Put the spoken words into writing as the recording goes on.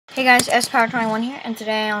Hey guys, SPower21 here, and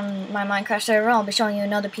today on my Minecraft server I'll be showing you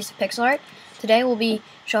another piece of pixel art. Today we'll be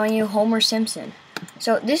showing you Homer Simpson.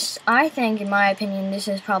 So this, I think, in my opinion, this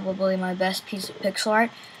is probably my best piece of pixel art.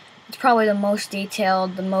 It's probably the most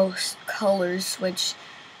detailed, the most colors, which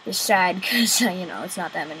is sad because, it's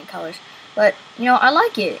not that many colors. But, I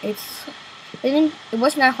like it. It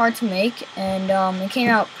wasn't that hard to make, and it came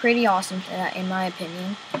out pretty awesome in my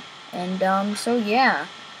opinion. And so yeah,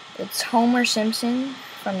 it's Homer Simpson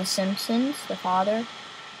from The Simpsons, the father.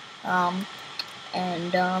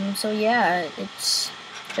 So yeah, it's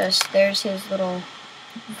just, there's his little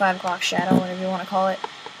 5 o'clock shadow, whatever you want to call it.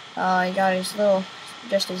 He got his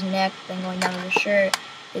his neck thing going down to his shirt,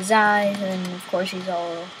 his eyes, and of course he's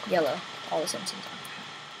all yellow, all the Simpsons.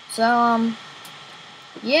 So,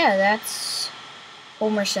 yeah, that's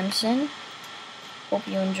Homer Simpson. Hope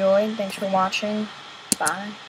you enjoyed. Thanks for watching. Bye.